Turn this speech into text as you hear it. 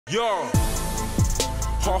Yo,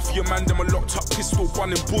 half your man them are locked up, pistol,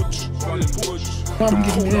 one in budge. Aku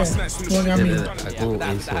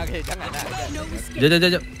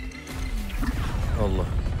Jap. Allah.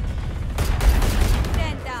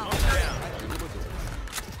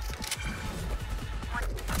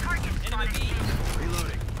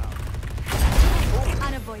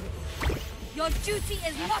 Your duty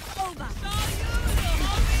is not over.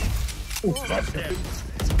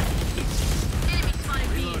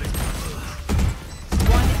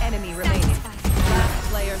 One enemy remaining. Last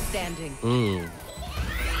player standing.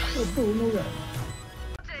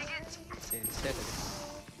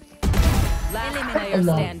 Last player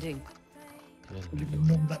standing.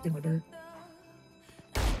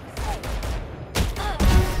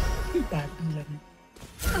 Kanan lagi.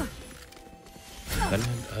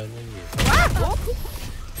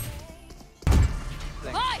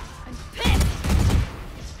 I'm pissed.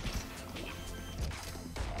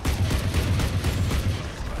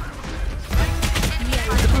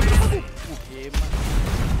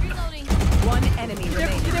 Reloading. One enemy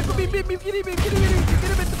remaining.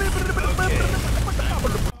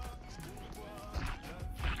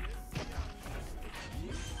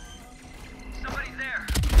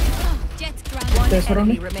 Jet ground. One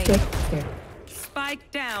enemy remaining.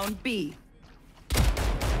 Spike down B.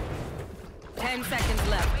 10 seconds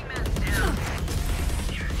left.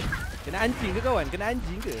 Kena anjing ke kawan? Kena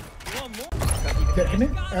anjing ke?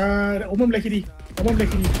 Umum belah kiri. One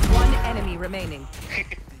enemy remaining.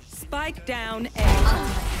 Spike down A.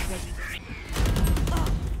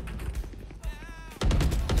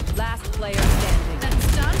 Last player standing. That's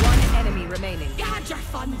done. One enemy remaining. You had your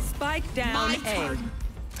fun. Spike down My A. turn.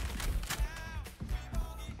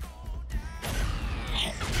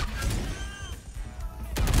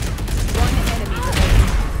 One enemy remaining.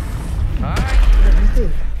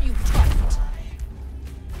 You talked.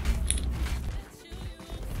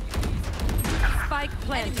 Spike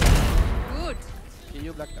planted. Good. KU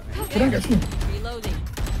belakang. Reloading.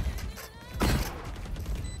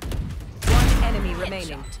 One enemy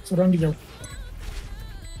remaining. Seorang di jauh.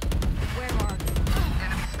 Where are you?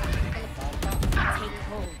 Take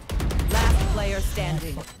hold. Last player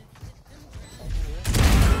standing.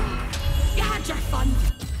 You had your fun.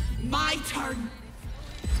 My turn.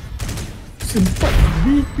 Sempat.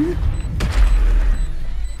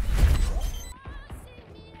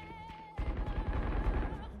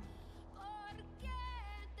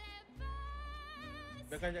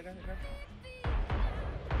 Jaga.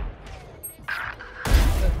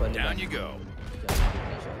 Down you go.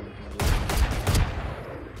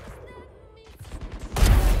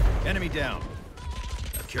 Enemy down.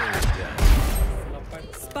 A carrier's down.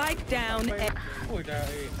 Spike down A.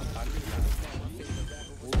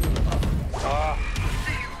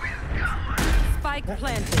 Spike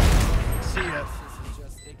planted. See ya.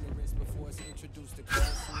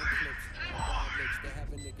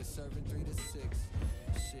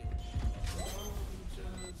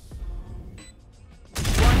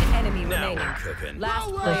 One enemy Now remaining. we're cooking. Last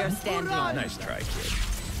player standing. Nice try, kid.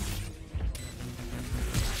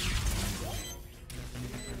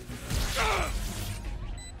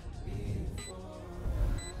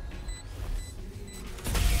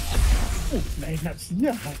 Lain nak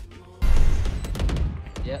siap.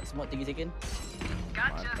 Ya, semua 3 second.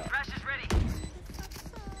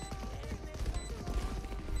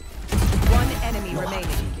 One enemy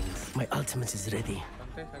remaining. My ultimate is ready.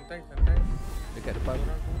 Santai. Dekat depan.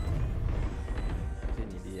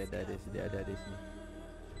 Sini dia ada sini. Dia ada di sini.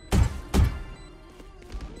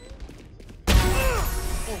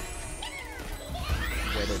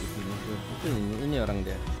 Ini orang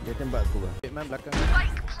dia. Dia tembak aku bang. Batman belakang.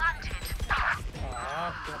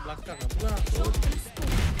 Belakang pula.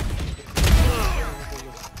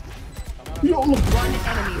 Ya Allah. One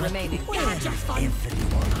enemy remaining. You had your fun.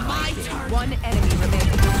 My turn. One enemy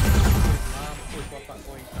remaining.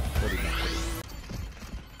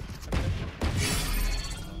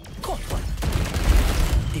 Caught one.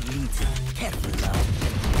 Deleted. Careful now.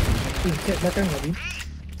 Cek belakang tadi.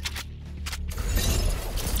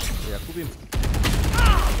 Ya, aku bim.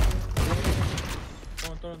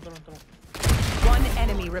 Tolong. One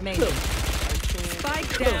enemy remaining.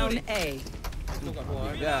 Spike down A. Tu kat bawah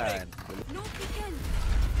kan. No peeking.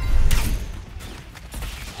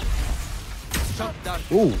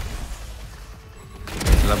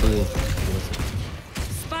 Selama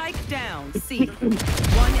Spike down C.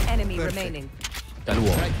 One enemy remaining. kat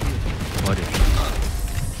luar. Oh dia.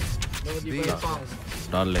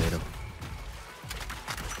 Dalai tu.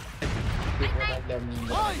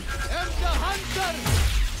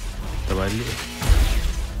 Terbalik.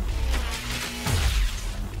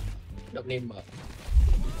 Dah menembak.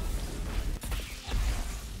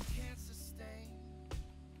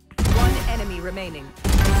 One enemy remaining.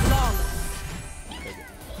 Long.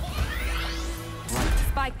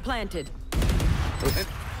 Spike planted.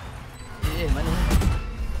 Mana?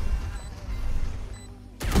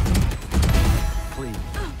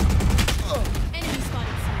 Enemy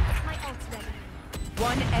spotted. My ult's ready.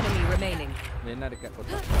 One enemy remaining. Lena dekat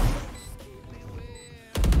kotak.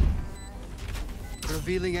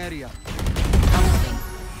 Revealing area.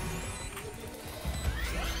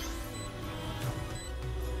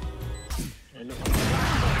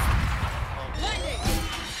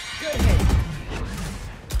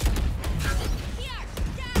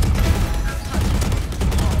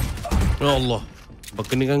 Ya Allah.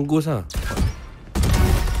 Berkenakan ghost lah.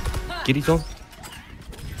 Kiri cong.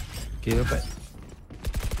 Kiri dapat.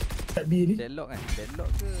 Kat B ni. Deadlock kan? Deadlock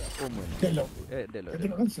ke Omen? Deadlock. Deadlock. Kita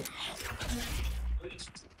tengok langsung.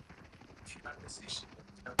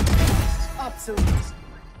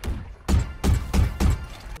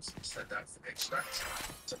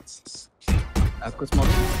 Aku small.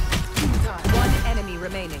 One enemy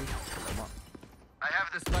remaining.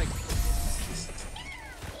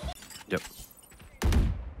 Jap.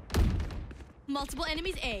 Multiple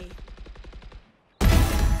enemies A.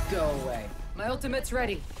 Go away. My ultimate's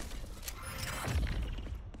ready.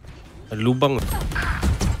 Ada lubang.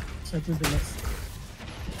 Satu jelas.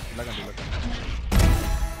 Belakang dulu.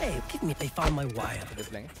 Hey, give me. I found my wire. Ada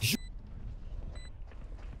flank.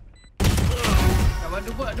 Kawan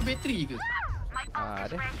tu buat ada bateri ke?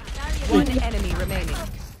 Ada. One enemy remaining.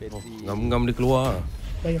 Bateri. Ngam-ngam dia keluar.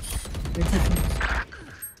 Bayar. Dia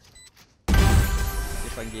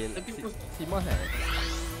panggil Simos kan?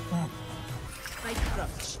 My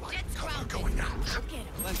crush. Jets grounded. Get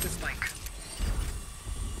him. One to spike.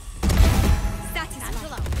 Satisfied.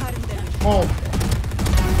 Oh.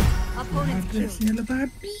 Opponent's Ada killed. sinyal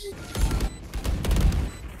babi.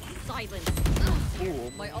 Silence.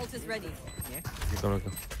 My ult is ready. Kita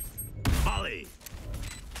belakang.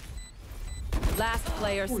 Last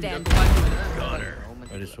player standing.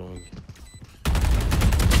 Ada seorang lagi.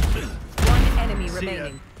 One enemy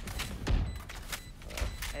remaining.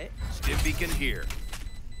 Stim beacon here.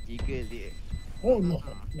 Eagle dia. Oh Allah.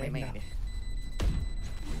 Main-main Main dia.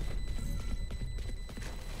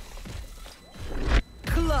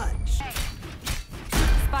 Clutch.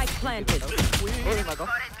 Spike planted. Oh, mak kau.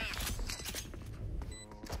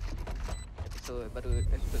 Episode baru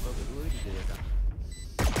 2 dia dah.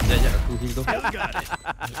 Sekejap aku heal kau.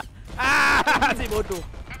 Si bodoh.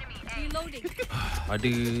 Reloading. Ada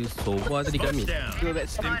Sova tadi kat mid. Dua bat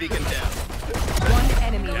Stim beacon down. One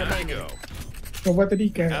enemy There you remaining. go. Kau buat tadi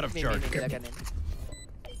kan? Out of charge. Belakang ni.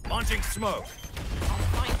 Launching smoke.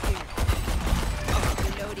 Find you.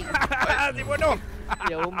 Reloading. Si bodoh.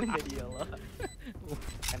 Ya Omen tadi ya Allah.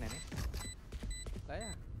 Kanan ni.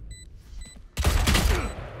 Saya.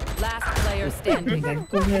 Last player standing. Dengan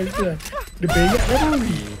kau ni tu. Dia beyak dah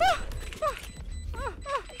ni.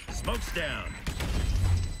 Smoke's down.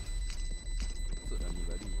 Masuk dalam ni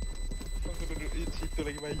tadi. Situ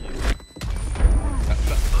lagi bayi.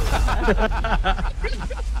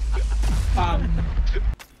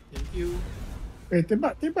 Thank you.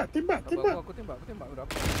 Tembak. Aku tembak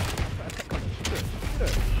berapa?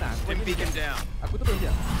 Nah, Stim beacon down. aku turun je.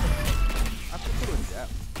 Aku turun je.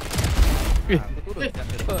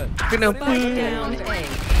 Kenapa? Spike down A.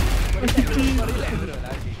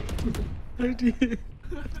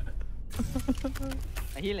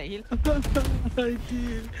 Heal.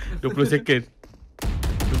 20 second.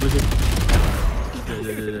 20 second.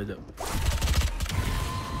 Sekejap.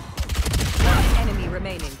 One enemy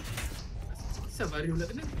remaining. Siapa hari pula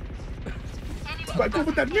kena? Sebab kau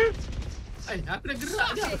pun tak ada. Aku dah gerak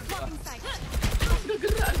dah. Blocking sight. Aku dah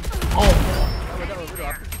gerak. Oh. Bodoh.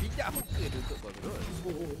 Aku bijak apa ke tutup kau bodoh.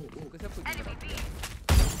 Ke siapa dia nak bijak?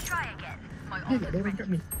 Ni tak ada orang kat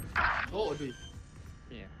ni. Oh, duit.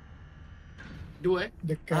 Ya. Dua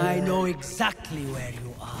Dekat. I know exactly where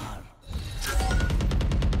you are.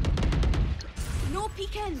 No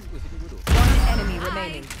peeking. Sini bodoh. One enemy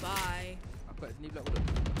remaining. Bye. Aku kat sini pula bodoh.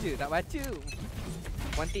 Je tak baca.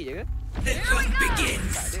 One tick je ke?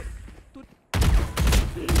 Tak ada. Tut.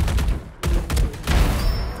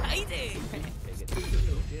 Hiding.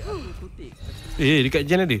 Aku tutik. Dekat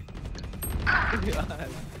Jen ada.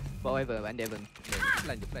 Bawa apa? Bandai bang.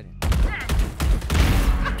 Pelan je.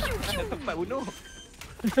 Tempat bunuh.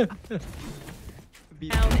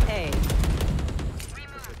 Down A.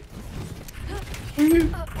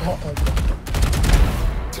 Oh.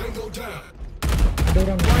 Tango down. Ada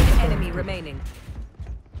orang. One enemy remaining.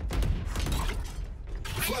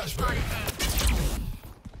 Flashbang.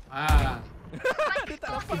 Ah,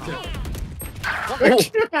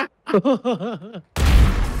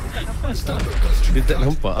 Dia tak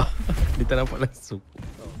nampak. Dia tak nampak langsung.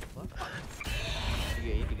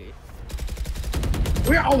 3A.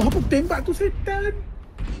 Weh Allah, apa tembak tu setan?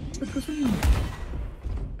 Betul semua.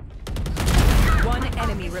 One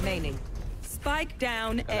enemy remaining. Spike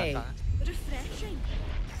down A. Refreshing.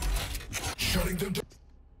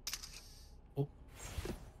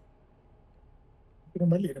 Turun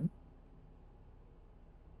balik dah.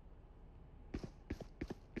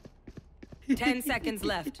 10 seconds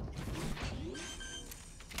left.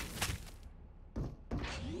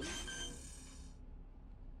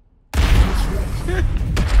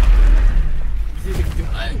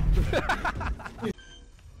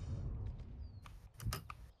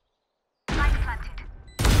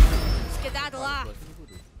 Skedaddle off.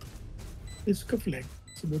 Dia suka flag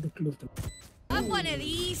sebelum dia close tu. I'm one of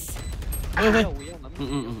these.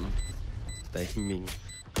 Timing.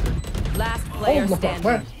 Last player Allah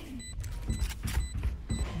Akbar. standing.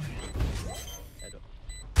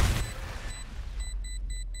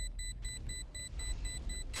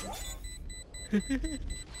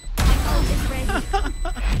 Oh, it's ready.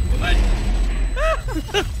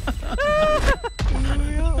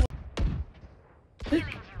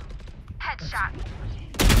 Headshot.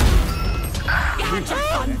 You had your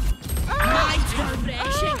fun. My turn.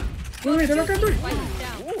 Refreshing. Weh, dah makan tu.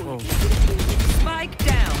 Spike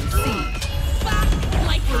down C. Back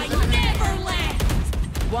like I never left.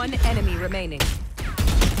 One enemy remaining.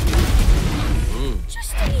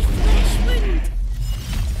 Just a wee flesh wound.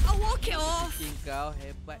 I'll walk it off. Kau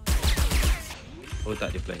hebat. Oh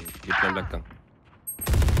tak, dia plan. Dia plan belakang.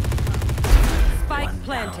 Spike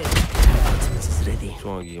planted. This is ready.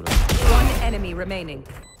 Semua lagi pula. One enemy remaining.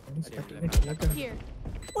 Ini sepatutnya kat belakang. Here.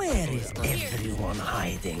 Where is everyone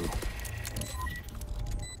hiding?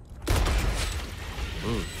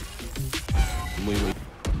 Semua.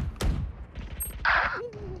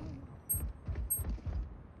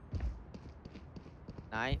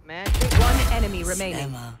 Nightmare. One enemy remaining.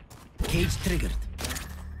 Emma. Cage triggered.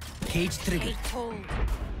 Cage I triggered. told.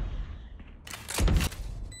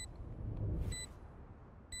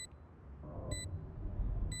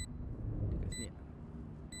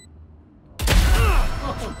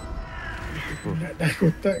 Nak dah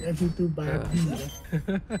kotak kat situ babi lah.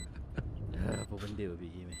 Apa benda babi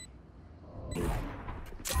game ni?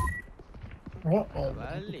 Oh, oh.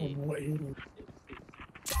 Balik. Buat hero.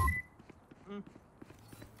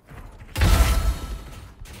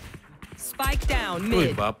 Spike down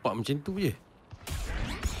Oi, mid. bapak macam tu je.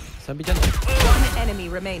 Sambil jalan. One enemy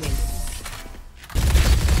remaining.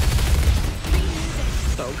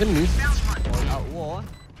 Tak kena. All out war.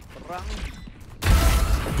 Perang.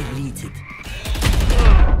 Deleted.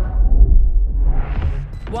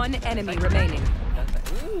 One enemy remaining.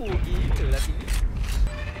 Gila lah tinggi.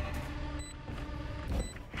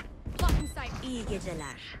 Button sight. İyi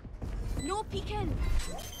geceler. No peeking.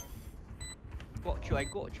 Got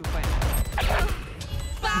you fine.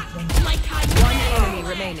 Back like I One enemy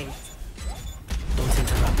remaining. Don't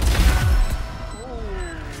interrupt.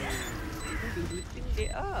 They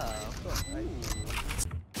are.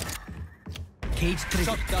 Cage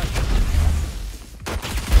triggered.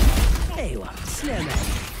 Hey, what? Slam it.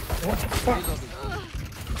 What the fuck?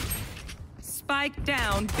 Spike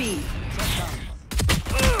down B.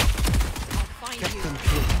 find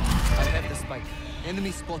you. I have the spike.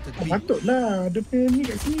 Enemy spotted Oh, patutlah. Dia punya ni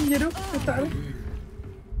kat sini je tu. Letak tu.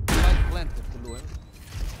 Spike planted dulu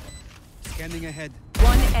Scanning ahead.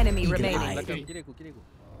 One enemy Eagle remaining. eye. Belakang, kiri aku.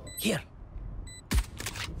 Here.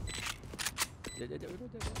 Jap.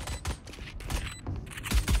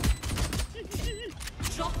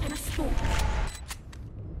 Drop in a smoke.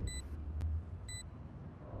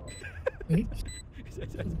 Eh?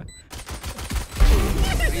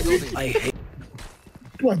 I hate.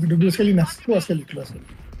 Keluar tu dua sekali Nas. Keluar sekali.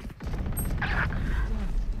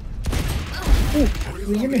 Oh,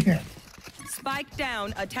 ini ni. Spike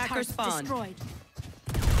down. Attacker Target spawn. destroyed.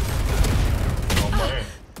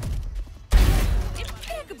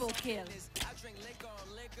 Impeccable kill.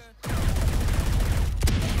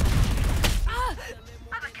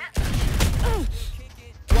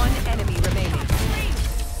 One enemy remaining.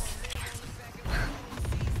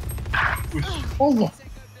 Allah.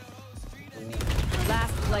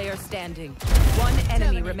 Last player standing. One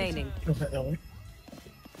enemy remaining. Tak tahu.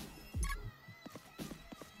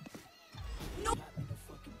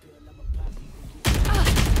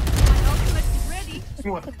 Ready?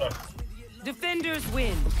 Defenders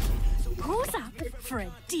win. Who's up for a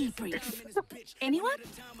debrief? Anyone?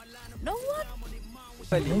 No one?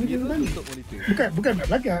 Balik. Dia Dia balik. tutup monitor. Bukan nak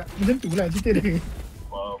belakang. Macam tu lah cerita dia.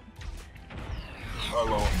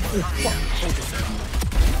 Spike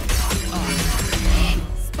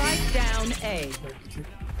down A.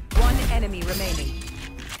 One enemy remaining.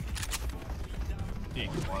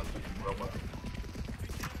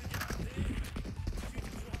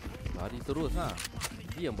 Lari terus ha.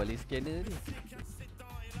 Dia yang balik scanner ni.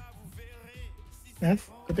 Yes,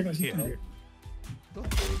 kau tengok situ dia.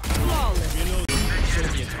 Flawless. Show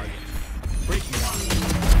me a target. Breaking down.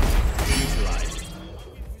 Neutralize.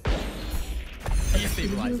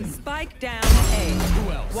 Destabilizing. Spike down A.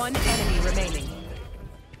 Who else? One enemy remaining.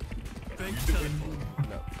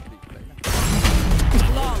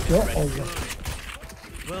 Flawless. Ya Allah.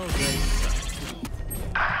 Well done.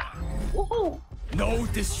 No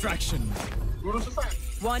distraction.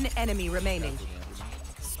 One enemy remaining.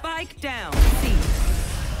 Spike down C.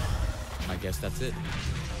 I guess that's it.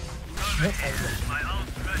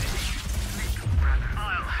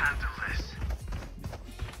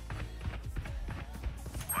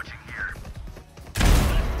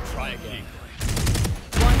 Try again.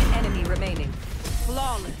 One enemy remaining.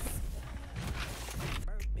 Flawless.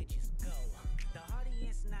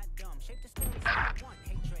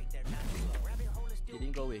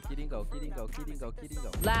 Kidding go away, kidding go, kidding go, kidding go, kidding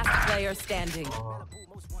go. Last player standing.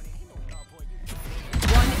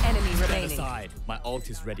 One enemy Stand remaining. aside. My ult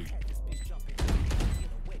is ready.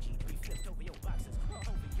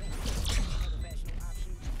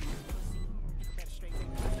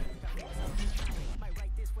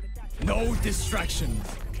 No distraction.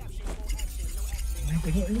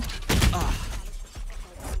 Tengok ni.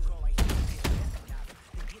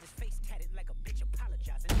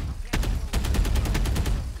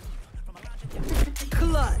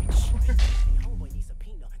 Clutch.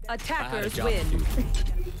 I had a Attackers job win. to do,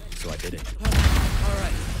 so I did it. All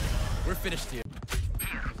right, we're finished here.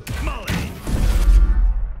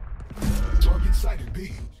 Target sighted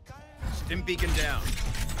B. Stim beacon down.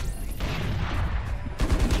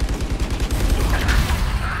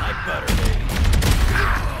 Like butter, baby.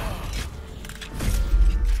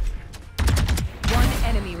 One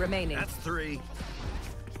enemy remaining. That's 3.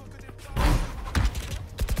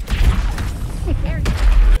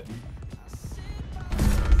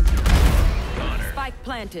 Spike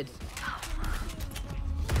planted.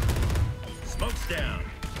 Smoke's down.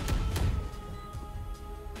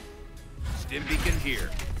 Stim beacon here.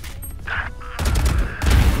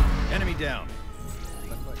 Enemy down.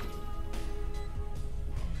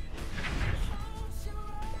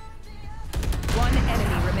 One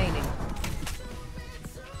enemy remaining.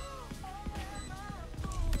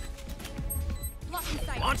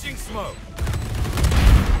 Launching smoke.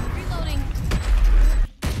 Reloading.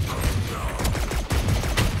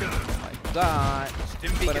 God.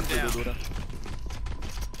 Stim beacon down.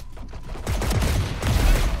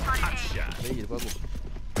 Hot shot. Ada lagi depan aku.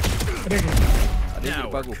 Ada ke? Ada lagi Now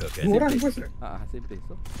depan we're aku. cooking. Dua orang bos. Same place.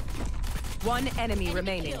 So. One enemy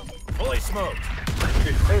remaining. Fully smoked.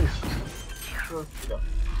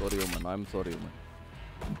 Sorry Oman, I'm sorry Oman.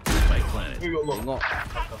 Spike planet. Tengok.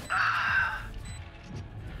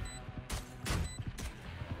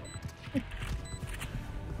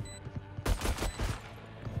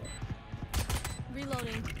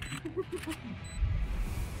 Reloading.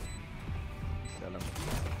 Dalam.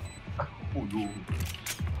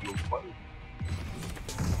 Lupa.